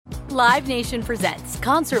Live Nation presents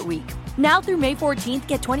Concert Week. Now through May 14th,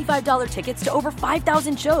 get $25 tickets to over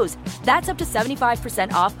 5,000 shows. That's up to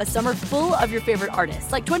 75% off a summer full of your favorite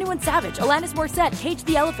artists like 21 Savage, Alanis Morissette, Cage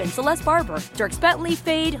the Elephant, Celeste Barber, Dierks Bentley,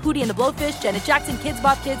 Fade, Hootie and the Blowfish, Janet Jackson, Kids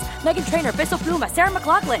Bop Kids, Meghan Trainor, Peso Pluma, Sarah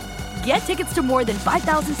McLachlan. Get tickets to more than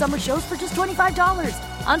 5,000 summer shows for just $25.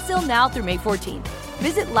 Until now through May 14th.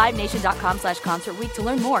 Visit LiveNation.com/Concert Week to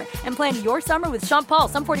learn more and plan your summer with Sean Paul,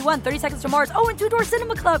 Sum 41, 30 Seconds to Mars, and Two Door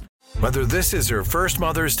Cinema Club. Whether this is her first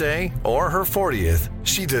Mother's Day or her 40th,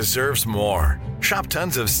 she deserves more. Shop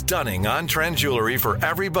tons of stunning on-trend jewelry for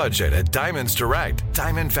every budget at Diamonds Direct.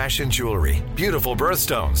 Diamond fashion jewelry, beautiful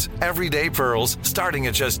birthstones, everyday pearls starting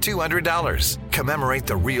at just $200. Commemorate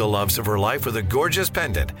the real loves of her life with a gorgeous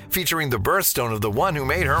pendant featuring the birthstone of the one who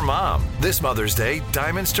made her mom. This Mother's Day,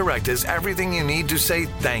 Diamonds Direct is everything you need to say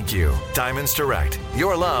thank you. Diamonds Direct.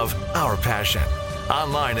 Your love, our passion.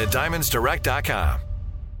 Online at diamondsdirect.com.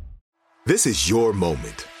 This is your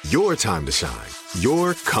moment, your time to shine,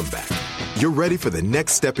 your comeback. You're ready for the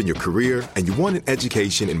next step in your career, and you want an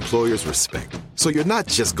education employers respect. So you're not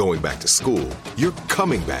just going back to school, you're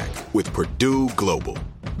coming back with Purdue Global.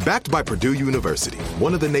 Backed by Purdue University,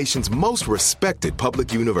 one of the nation's most respected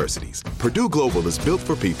public universities, Purdue Global is built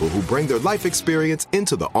for people who bring their life experience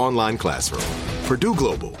into the online classroom. Purdue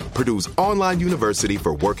Global, Purdue's online university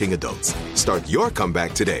for working adults. Start your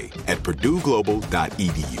comeback today at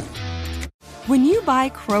purdueglobal.edu. When you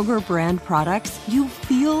buy Kroger brand products, you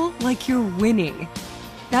feel like you're winning.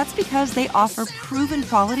 That's because they offer proven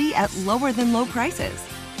quality at lower than low prices.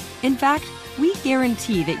 In fact, we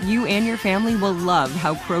guarantee that you and your family will love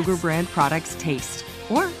how Kroger brand products taste,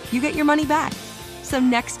 or you get your money back. So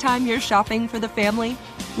next time you're shopping for the family,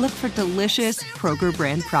 look for delicious Kroger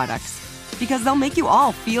brand products, because they'll make you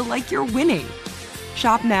all feel like you're winning.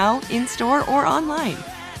 Shop now, in-store, or online.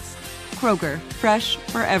 Kroger, fresh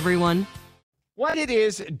for everyone. What it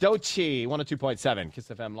is, Dochi, 102.7, Kiss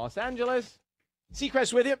FM Los Angeles.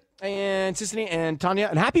 Seacrest with you, and Sissany and Tanya.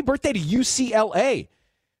 And happy birthday to UCLA,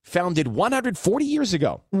 founded 140 years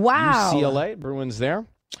ago. Wow. UCLA, Bruins there.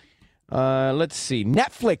 Let's see.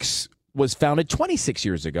 Netflix was founded 26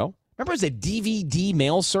 years ago. Remember, it was a DVD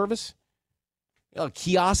mail service?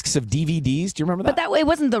 Kiosks of DVDs. Do you remember that? But that way it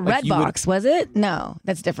wasn't the red box, was it? No,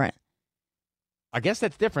 that's different. I guess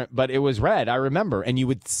that's different, but it was red, I remember. And you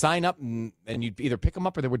would sign up, and you'd either pick them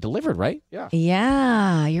up or they were delivered, right? Yeah.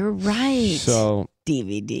 Yeah, you're right. So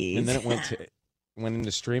DVDs. And then it went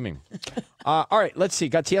into streaming. All right, let's see.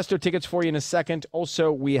 Got Tiesto tickets for you in a second.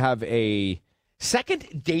 Also, we have a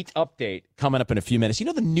second date update coming up in a few minutes. You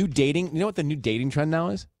know what the new dating trend now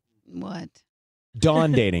is? What?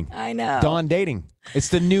 Dawn dating. I know. Dawn dating. It's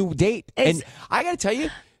the new date. And I got to tell you,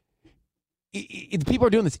 people are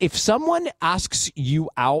doing this. If someone asks you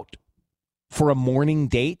out for a morning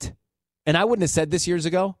date, and I wouldn't have said this years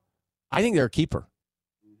ago, I think they're a keeper.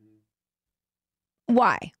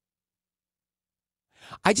 Why?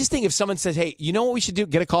 I just think if someone says, hey, you know what we should do?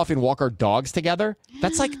 Get a coffee and walk our dogs together.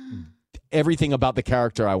 That's like everything about the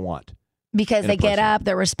character I want. Because they get up,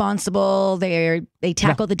 they're responsible, they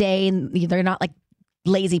tackle the day, and they're not like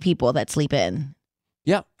lazy people that sleep in.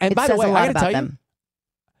 Yeah. And by the way, I got to tell you,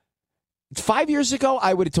 5 years ago,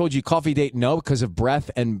 I would have told you coffee date no because of breath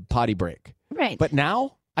and potty break. Right. But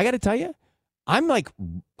now, I got to tell you, I'm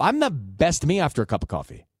the best me after a cup of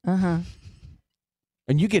coffee. Uh-huh.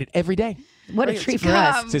 And you get it every day. What a treat for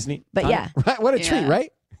us. Sisney. But yeah. Right? What a treat,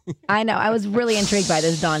 right? I know. I was really intrigued by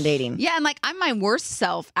this dawn dating. Yeah, and I'm my worst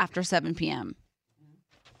self after 7 p.m.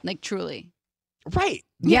 Like, truly. Right.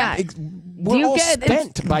 Yeah. We're all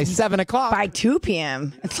spent by 7 o'clock. By 2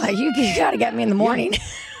 p.m. It's like, you got to get me in the morning. Yeah.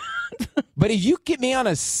 But if you get me on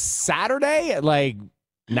a Saturday at like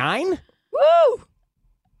 9, woo!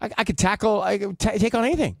 I could take on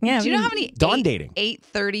anything. Yeah. Do you know how many dawn dating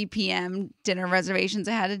 8:30 p.m. dinner reservations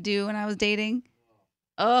I had to do when I was dating?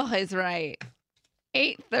 Oh, it's right.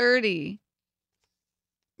 8:30.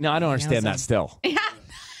 No, I don't understand that still. Yeah,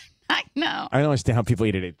 I know. I don't understand how people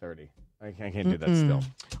eat at 8:30. I can't do that still.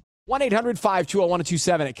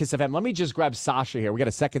 1-800-520-1027 at Kiss FM. Let me just grab Sasha here. We got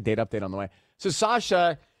a second date update on the way. So,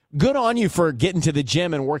 Sasha, good on you for getting to the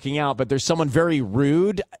gym and working out, but there's someone very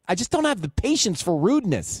rude. I just don't have the patience for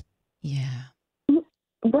rudeness. Yeah.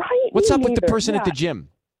 Right. What's up with the person at the gym?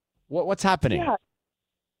 What's happening? Yeah.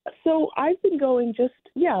 So I've been going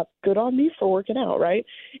good on me for working out, right?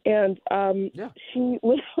 And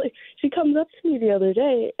she comes up to me the other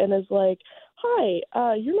day and is like, hi,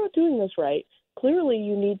 you're not doing this right. Clearly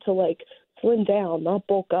you need to slim down, not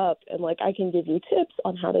bulk up, and I can give you tips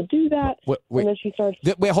on how to do that. Wait, and then she starts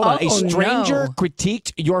hold on. A stranger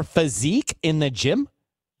critiqued your physique in the gym?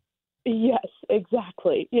 Yes,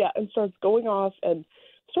 exactly. Yeah, and starts going off and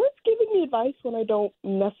starts giving me advice when I don't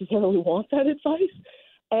necessarily want that advice.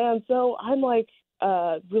 And so I'm like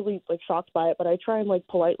really like shocked by it, but I try and like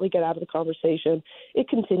politely get out of the conversation. It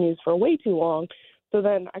continues for way too long. So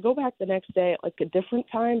then I go back the next day at like a different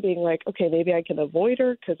time being like, okay, maybe I can avoid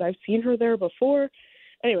her because I've seen her there before.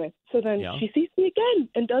 Anyway, so then she sees me again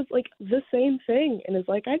and does like the same thing and is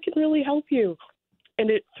like, I can really help you. And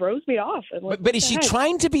it throws me off. And like, but is she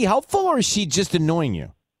trying to be helpful or is she just annoying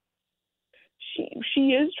you? She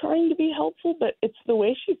is trying to be helpful, but it's the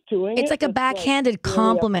way she's doing it. It's like a backhanded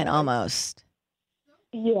compliment almost.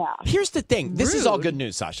 Yeah. Here's the thing. This is all good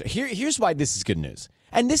news, Sasha. Here's why this is good news.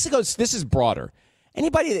 And this is broader.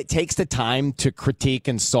 Anybody that takes the time to critique,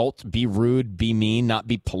 insult, be rude, be mean, not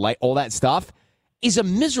be polite, all that stuff is a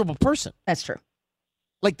miserable person. That's true.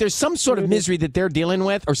 Like there's some sort of misery that they're dealing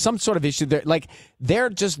with or some sort of issue. They're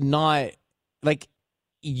just not like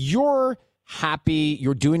you're happy.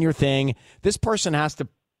 You're doing your thing. This person has to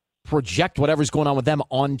project whatever's going on with them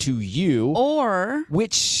onto you. Or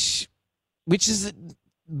which is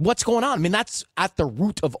what's going on. I mean, that's at the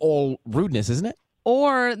root of all rudeness, isn't it?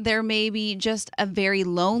 Or there may be just a very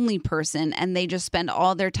lonely person and they just spend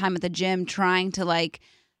all their time at the gym trying to like,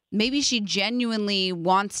 maybe she genuinely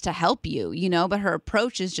wants to help you, but her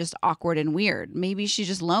approach is just awkward and weird. Maybe she's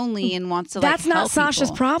just lonely and wants to That's help not Sasha's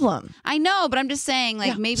people. problem. I know, but I'm just saying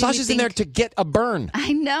maybe Sasha's in there to get a burn.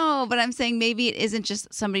 I know, but I'm saying maybe it isn't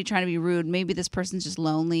just somebody trying to be rude. Maybe this person's just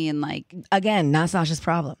lonely and like. Again, not Sasha's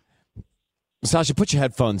problem. Sasha, put your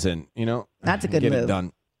headphones in, That's a good get move. it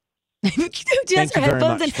done. Just her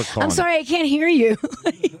headphones in. I'm sorry, I can't hear you.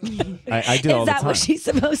 I do all the time. Is that what she's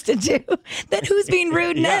supposed to do? Then who's being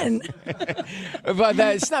rude then? But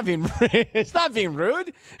it's not being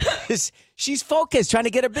rude. She's focused, trying to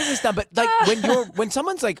get her business done. But like when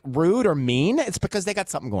someone's like rude or mean, it's because they got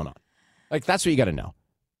something going on. Like that's what you got to know.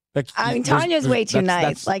 Like, I mean, Tanya's way too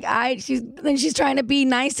nice. Like she's trying to be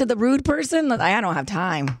nice to the rude person. Like, I don't have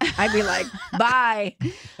time. I'd be like, bye.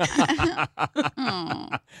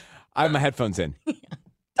 I have my headphones in.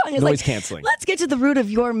 Tanya's Noise like, canceling. Let's get to the root of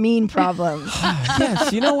your mean problem.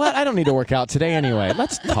 Yes, you know what? I don't need to work out today anyway.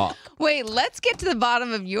 Let's talk. Wait, let's get to the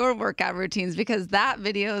bottom of your workout routines because that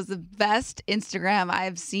video is the best Instagram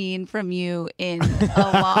I've seen from you in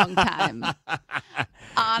a long time.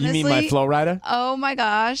 Honestly, you mean my Flow Rider? Oh my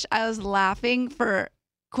gosh, I was laughing for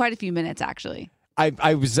quite a few minutes actually.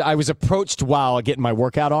 I was approached while getting my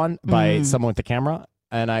workout on by someone with the camera,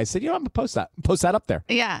 and I said, I'm gonna post that up there.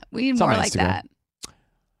 Yeah, we need It's more on like Instagram. that.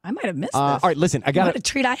 I might have missed this. All right, listen, I got What a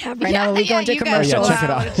treat I have right now when we go into you guys commercials. will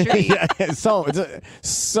have a treat.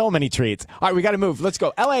 So many treats. All right, we got to move. Let's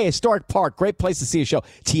go. LA Historic Park, great place to see a show.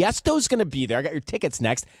 Tiesto's going to be there. I got your tickets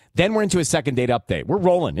next. Then we're into a second date update. We're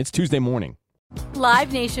rolling. It's Tuesday morning.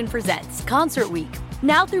 Live Nation presents Concert Week.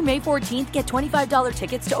 Now through May 14th, get $25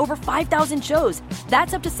 tickets to over 5,000 shows.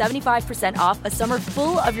 That's up to 75% off a summer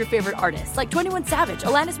full of your favorite artists like 21 Savage,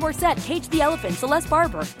 Alanis Morissette, Cage the Elephant, Celeste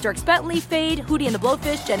Barber, Dierks Bentley, Fade, Hootie and the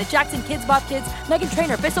Blowfish, Janet Jackson, Kids Bop Kids, Meghan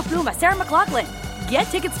Trainor, Bissell Pluma, Sarah McLachlan. Get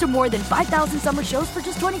tickets to more than 5,000 summer shows for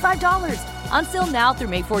just $25. Until now through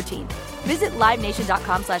May 14th. Visit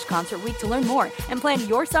LiveNation.com/Concert Week to learn more and plan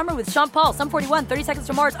your summer with Sean Paul, Sum 41, 30 Seconds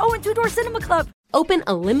to Mars, and Two Door Cinema Club. Open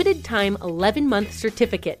a limited-time 11-month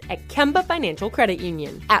certificate at Kemba Financial Credit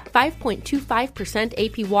Union. At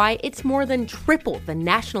 5.25% APY, it's more than triple the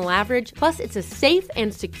national average, plus it's a safe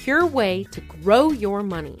and secure way to grow your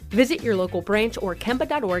money. Visit your local branch or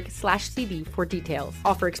kemba.org/CD for details.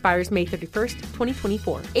 Offer expires May 31st,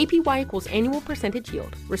 2024. APY equals annual percentage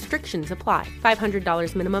yield. Restrictions apply.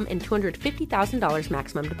 $500 minimum and $250,000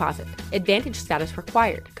 maximum deposit. Advantage status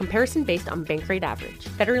required. Comparison based on bank rate average.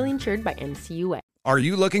 Federally insured by NCUA. Are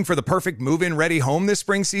you looking for the perfect move-in ready home this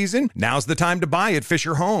spring season? Now's the time to buy at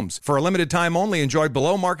Fisher Homes. For a limited time only, enjoy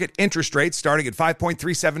below-market interest rates starting at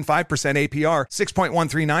 5.375% APR,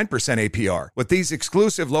 6.139% APR. With these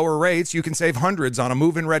exclusive lower rates, you can save hundreds on a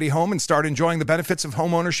move-in ready home and start enjoying the benefits of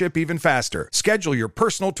home ownership even faster. Schedule your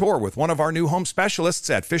personal tour with one of our new home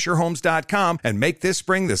specialists at FisherHomes.com and make this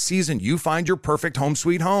spring the season you find your perfect home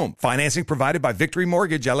sweet home. Financing provided by Victory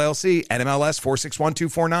Mortgage, LLC, NMLS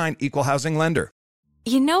 461249, Equal Housing Lender.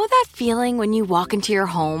 You know that feeling when you walk into your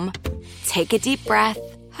home, take a deep breath,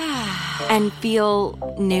 and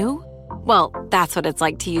feel new? Well, that's what it's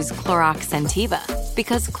like to use Clorox Scentiva.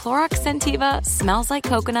 Because Clorox Scentiva smells like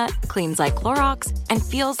coconut, cleans like Clorox, and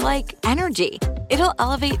feels like energy. It'll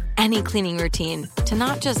elevate any cleaning routine to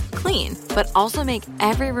not just clean, but also make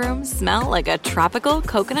every room smell like a tropical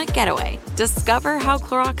coconut getaway. Discover how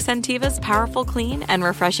Clorox Scentiva's powerful clean and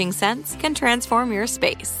refreshing scents can transform your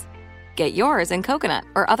space. Get yours in coconut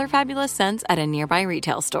or other fabulous scents at a nearby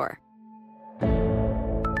retail store.